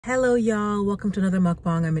Hello y'all, welcome to another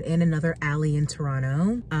mukbang. I'm in another alley in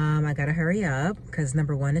Toronto. I gotta hurry up because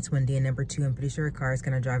number one, it's windy, and number two, I'm pretty sure a car is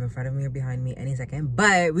gonna drive in front of me or behind me any second,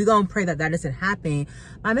 but we're gonna pray that that doesn't happen.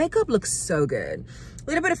 My makeup looks so good. A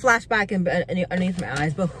little bit of flashback underneath my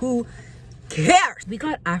eyes, but who cares? We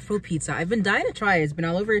got Afro Pizza. I've been dying to try it. It's been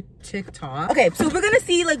all over TikTok. Okay, so we're gonna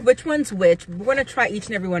see like which one's which. We're gonna try each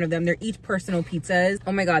and every one of them. They're each personal pizzas.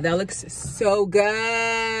 Oh my God, that looks so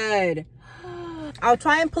good. I'll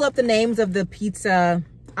try and pull up the names of the pizza.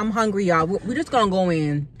 I'm hungry, y'all. We're just gonna go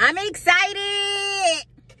in. I'm excited.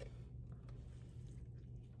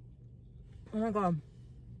 Oh my God.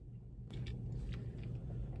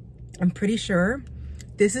 I'm pretty sure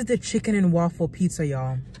this is the chicken and waffle pizza,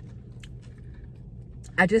 y'all.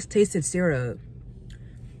 I just tasted syrup.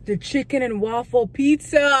 The chicken and waffle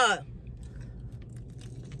pizza.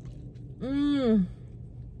 Mmm.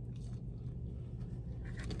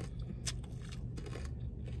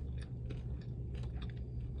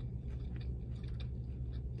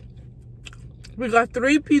 We got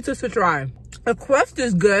 3 pizzas to try. The crust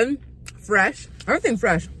is good, fresh, everything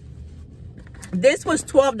fresh. This was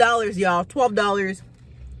 $12, y'all, $12.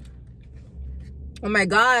 Oh my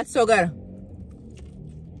God, so good.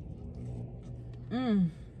 Mmm.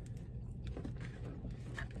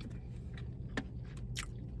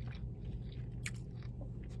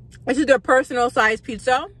 This is their personal size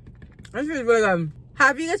pizza. This is really good.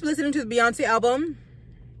 Have you guys been listening to the Beyonce album?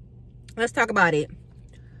 Let's talk about it.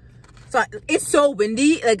 So it's so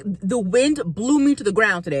windy, like the wind blew me to the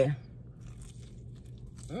ground today.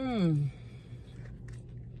 Mmm.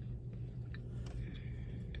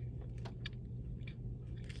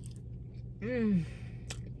 Mmm.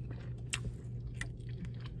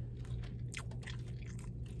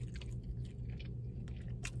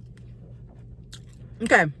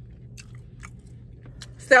 Okay.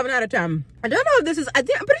 7 out of 10. I don't know if this is, I'm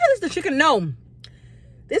pretty sure this is the chicken. No.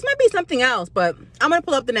 This might be something else, but I'm gonna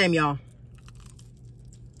pull up the name, y'all.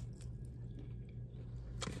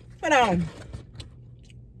 Hold on.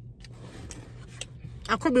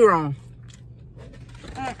 I could be wrong.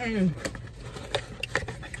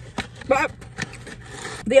 But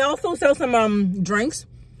they also sell some drinks,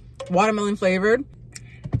 watermelon flavored.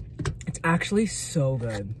 It's actually so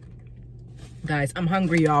good. Guys, I'm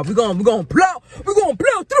hungry, y'all. We're gonna plow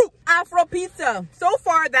through Afro Pizza. So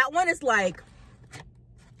far, that one is like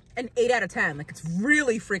an 8 out of 10. Like, it's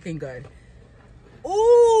really freaking good.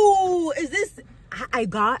 Ooh, is this? I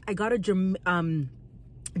got a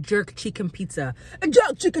jerk chicken pizza. A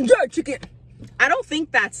jerk chicken. I don't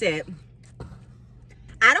think that's it.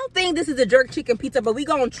 I don't think this is a jerk chicken pizza, but we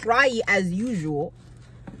gonna try it as usual.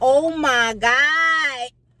 Oh my God.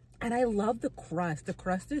 And I love the crust. The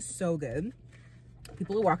crust is so good.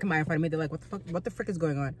 People are walking by in front of me. They're like, what the frick is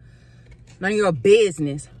going on? None of your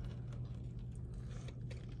business.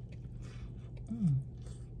 Mmm.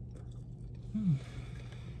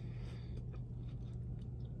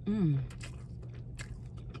 Mmm.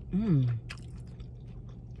 Mmm.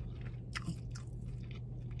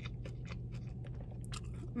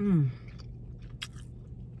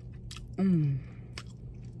 Mmm.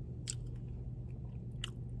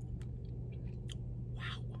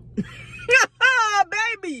 Wow.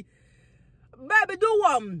 Baby, do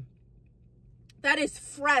one. That is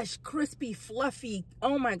fresh, crispy, fluffy.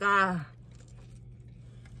 Oh my God.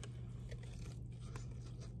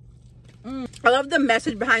 I love the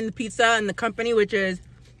message behind the pizza and the company, which is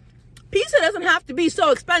pizza doesn't have to be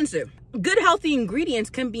so expensive. Good, healthy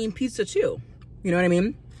ingredients can be in pizza too. You know what I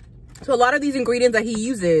mean? So a lot of these ingredients that he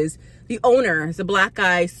uses, the owner is a black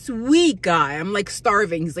guy, sweet guy. I'm like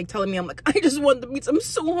starving. He's like telling me, I'm like, I just want the pizza. I'm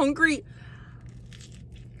so hungry.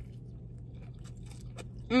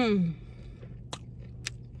 Mmm.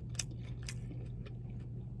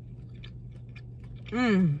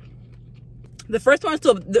 Mmm. The first one's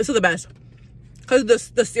still the best.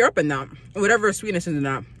 Because the syrup in that, whatever sweetness is in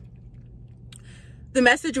that. The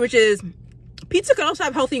message, which is, pizza can also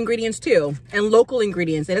have healthy ingredients too. And local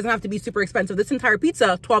ingredients. It doesn't have to be super expensive. This entire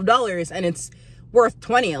pizza, $12. And it's worth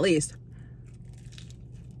 $20 at least.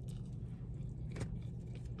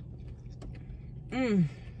 Mmm.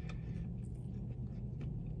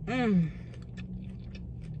 Mmm.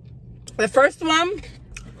 The first one,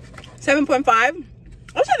 7.5.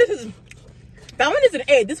 I'll say this is... That one is an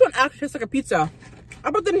 8. This one actually tastes like a pizza.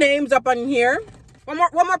 I'll put the names up on here. One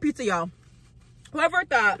more pizza, y'all. Whoever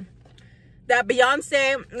thought that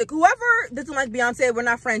Beyonce, like whoever doesn't like Beyonce, we're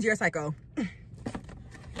not friends, you're a psycho.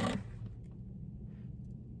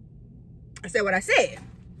 I said what I said.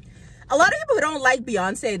 A lot of people who don't like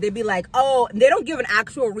Beyonce, they be like, oh, they don't give an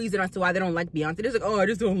actual reason as to why they don't like Beyonce. They're just like, oh, I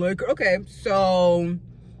just don't like her. Okay, so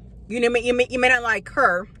You may not like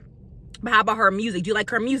her, but how about her music? Do you like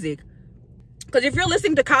her music? Because if you're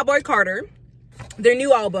listening to Cowboy Carter, their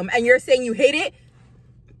new album, and you're saying you hate it,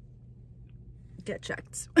 get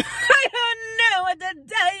checked. I don't know what to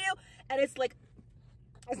tell you. And it's like,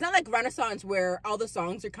 it's not like Renaissance where all the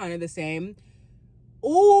songs are kind of the same.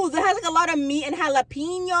 Ooh, that has like a lot of meat and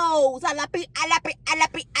jalapenos.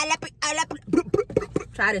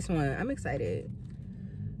 Try this one. I'm excited.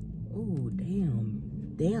 Ooh,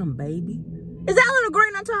 damn. Damn, baby. Is that little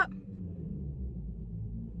green on top?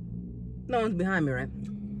 No one's behind me, right?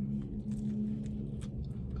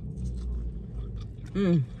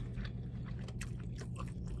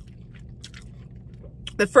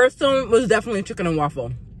 The first one was definitely chicken and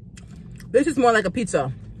waffle. This is more like a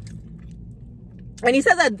pizza. And he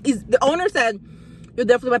says that the owner said you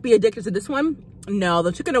definitely might be addicted to this one. No,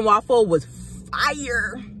 the chicken and waffle was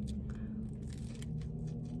fire.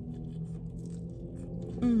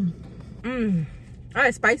 All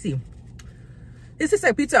right, spicy. This is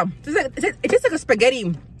like pizza. It's just like a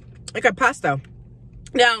spaghetti, like a pasta.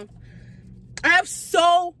 Now, I have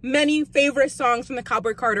so many favorite songs from the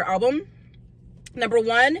Cowboy Carter album. Number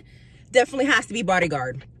one definitely has to be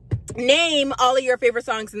Bodyguard. Name all of your favorite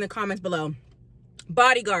songs in the comments below.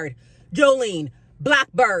 Bodyguard, Jolene,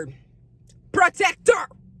 Blackbird, Protector.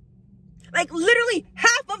 Like literally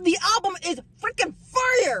half of the album is freaking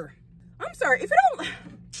fire. I'm sorry, if you don't,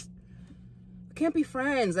 we can't be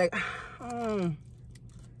friends. Like, oh.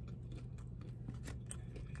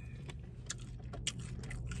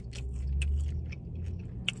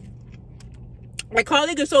 My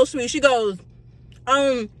colleague is so sweet. She goes,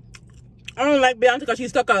 I don't like Beyonce because she's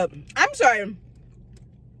stuck up. I'm sorry.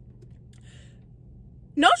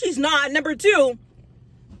 No, she's not. Number two,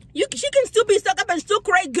 she can still be stuck up and still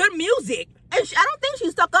create good music. And I don't think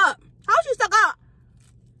she's stuck up. How is she stuck up?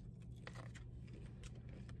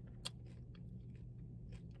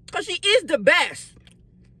 Because she is the best.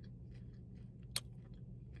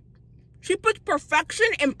 She puts perfection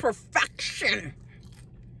in perfection.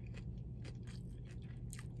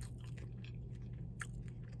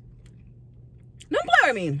 Don't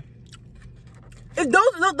play with me. If those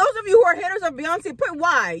of you who are haters of Beyonce, put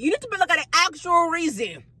why. You need to look at an actual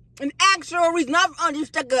reason. An actual reason. Not just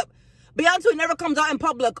stuck up. Beyonce never comes out in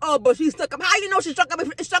public. Oh, but she's stuck up. How you know she's stuck up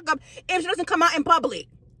if she doesn't come out in public?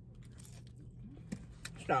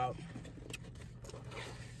 Stop.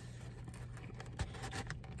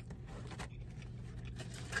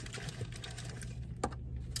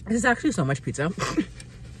 This is actually so much pizza.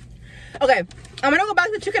 Okay, I'm gonna go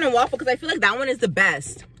back to chicken and waffle because I feel like that one is the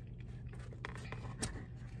best.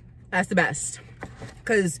 That's the best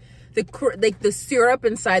because the syrup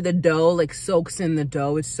inside the dough like soaks in the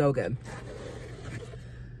dough. It's so good.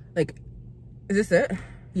 Like, is this it?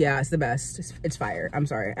 Yeah, it's the best. It's fire. I'm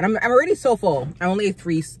sorry, and I'm already so full. I only ate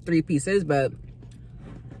three pieces, but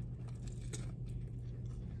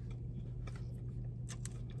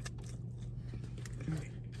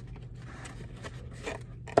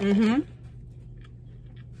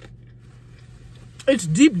it's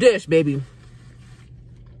deep dish, baby.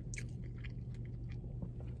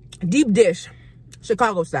 Deep dish,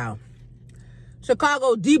 Chicago style.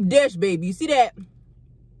 Chicago deep dish, baby. You see that?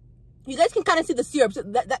 You guys can kind of see the syrup.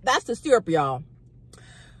 That's the syrup, y'all.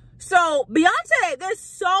 So Beyonce, there's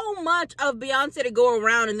so much of Beyonce to go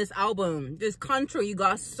around in this album. This country, you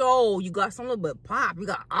got soul, you got some little bit pop, you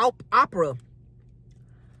got opera.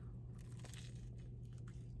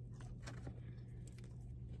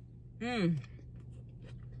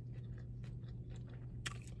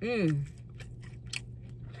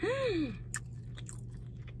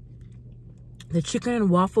 The chicken and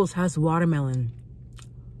waffles has watermelon.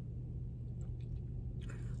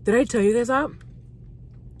 Did I tell you guys that?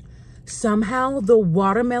 Somehow the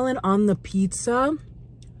watermelon on the pizza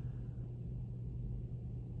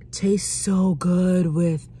tastes so good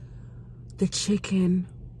with the chicken.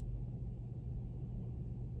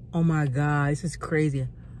 Oh my God, this is crazy.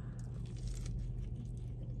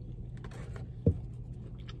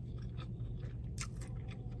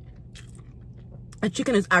 The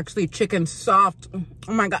chicken is actually chicken soft.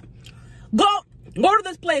 Oh my God. Go to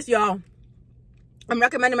this place, y'all. I'm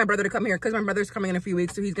recommending my brother to come here because my brother's coming in a few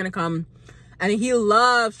weeks, so he's gonna come. And he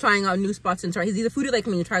loves trying out new spots in Toronto. He's a foodie like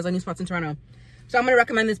me, he tries out new spots in Toronto. So I'm gonna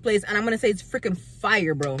recommend this place, and I'm gonna say it's freaking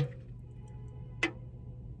fire, bro.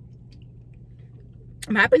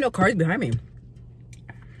 I'm happy no cars behind me.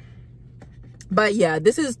 But yeah,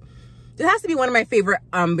 this has to be one of my favorite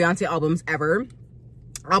Beyonce albums ever.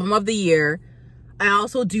 Album of the year. I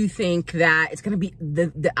also do think that it's gonna be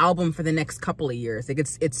the album for the next couple of years. Like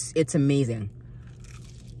it's amazing.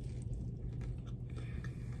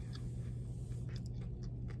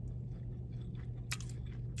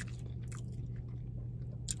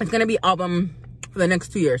 It's gonna be album for the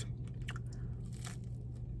next 2 years.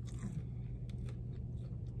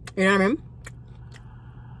 You know what I mean?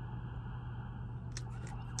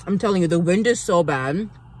 I'm telling you, the wind is so bad.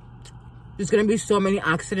 There's gonna be so many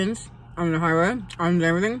accidents on the highway, on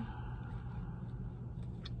everything.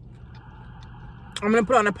 I'm gonna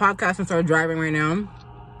put on a podcast and start driving right now.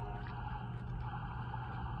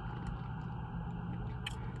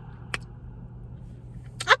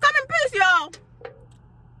 I come in peace, y'all.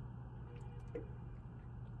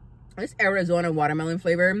 This Arizona watermelon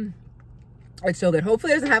flavor, it's so good.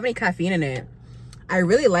 Hopefully it doesn't have any caffeine in it. I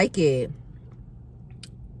really like it.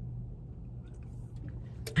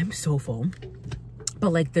 I'm so full.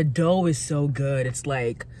 But like the dough is so good. It's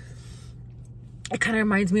like, it kind of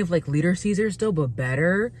reminds me of like Little Caesars dough, but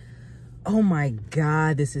better. Oh my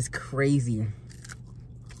God, this is crazy.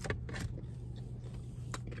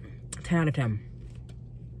 10 out of 10.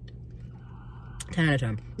 10 out of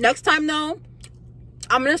 10. Next time though,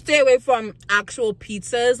 I'm gonna stay away from actual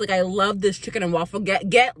pizzas. Like I love this chicken and waffle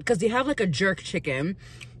get because they have like a jerk chicken,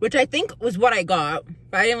 which I think was what I got,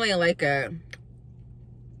 but I didn't really like it.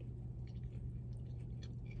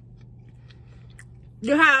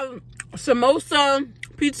 You have samosa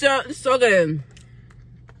pizza. It's so good.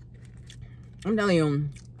 I'm telling you.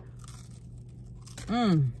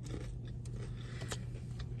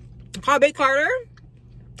 Cowboy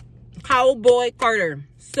Carter.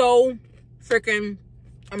 So freaking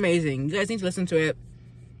amazing. You guys need to listen to it.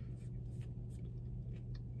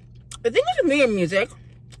 The thing is with me and music,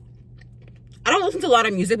 I don't listen to a lot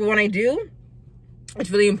of music, but when I do, it's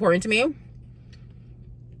really important to me.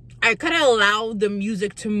 I kind of allow the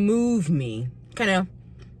music to move me, kind of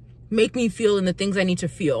make me feel in the things I need to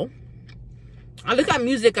feel. I look at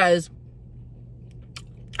music as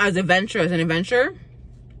an adventure, as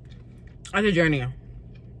a journey.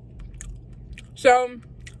 So,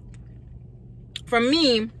 for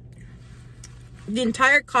me, the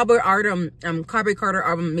entire Cowboy Carter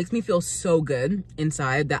album makes me feel so good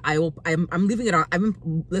inside that I'm leaving it on. I've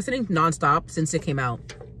been listening nonstop since it came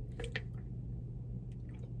out.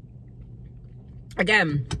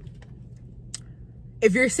 Again,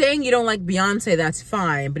 if you're saying you don't like Beyonce, that's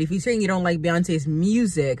fine. But if you're saying you don't like Beyonce's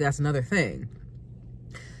music, that's another thing.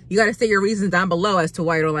 You got to state your reasons down below as to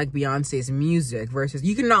why you don't like Beyonce's music. Versus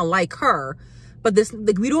you can not like her, but this,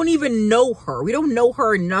 like, we don't even know her. We don't know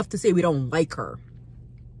her enough to say we don't like her.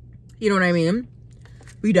 You know what I mean?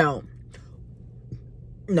 We don't.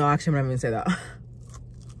 No, actually, I'm not even gonna say that.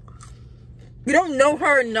 We don't know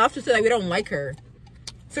her enough to say that we don't like her.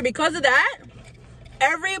 So because of that,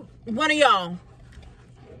 every one of y'all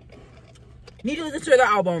need to listen to the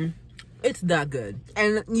album. It's that good.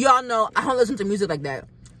 And y'all know I don't listen to music like that.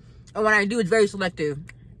 And when I do, it's very selective.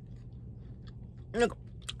 Look,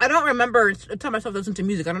 I don't remember telling myself to listen to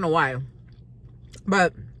music. I don't know why.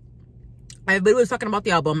 But everybody was talking about the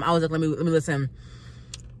album. I was like, let me listen.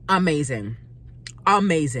 Amazing.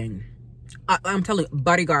 Amazing. I'm telling you,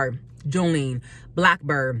 Bodyguard, Jolene,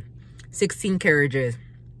 Blackbird, 16 Carriages,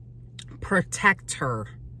 Protector,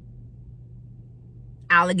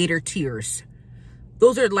 Alligator Tears.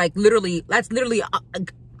 Those are like literally, that's literally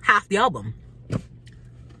half the album.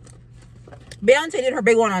 Beyonce did her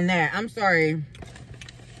big one on there. I'm sorry.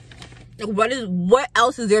 What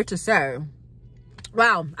else is there to say?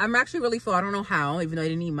 Wow, I'm actually really full. I don't know how, even though I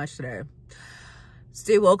didn't eat much today.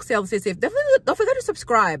 Stay woke, stay healthy, stay safe. Definitely don't forget to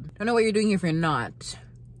subscribe. Don't know what you're doing if you're not.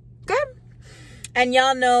 Okay? And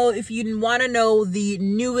y'all know, if you want to know the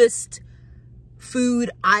newest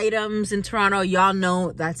food items in Toronto, y'all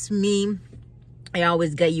know that's me. I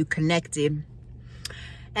always get you connected.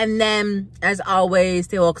 And then, as always,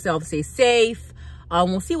 stay woke, stay healthy, stay safe.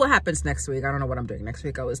 We'll see what happens next week. I don't know what I'm doing next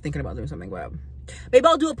week. I was thinking about doing something, but maybe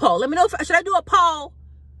I'll do a poll. Let me know should I do a poll,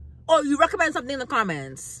 or you recommend something in the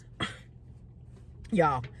comments.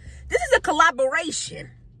 Y'all, this is a collaboration.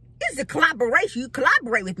 This is a collaboration. You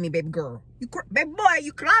collaborate with me, baby girl. Baby boy,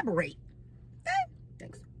 you collaborate.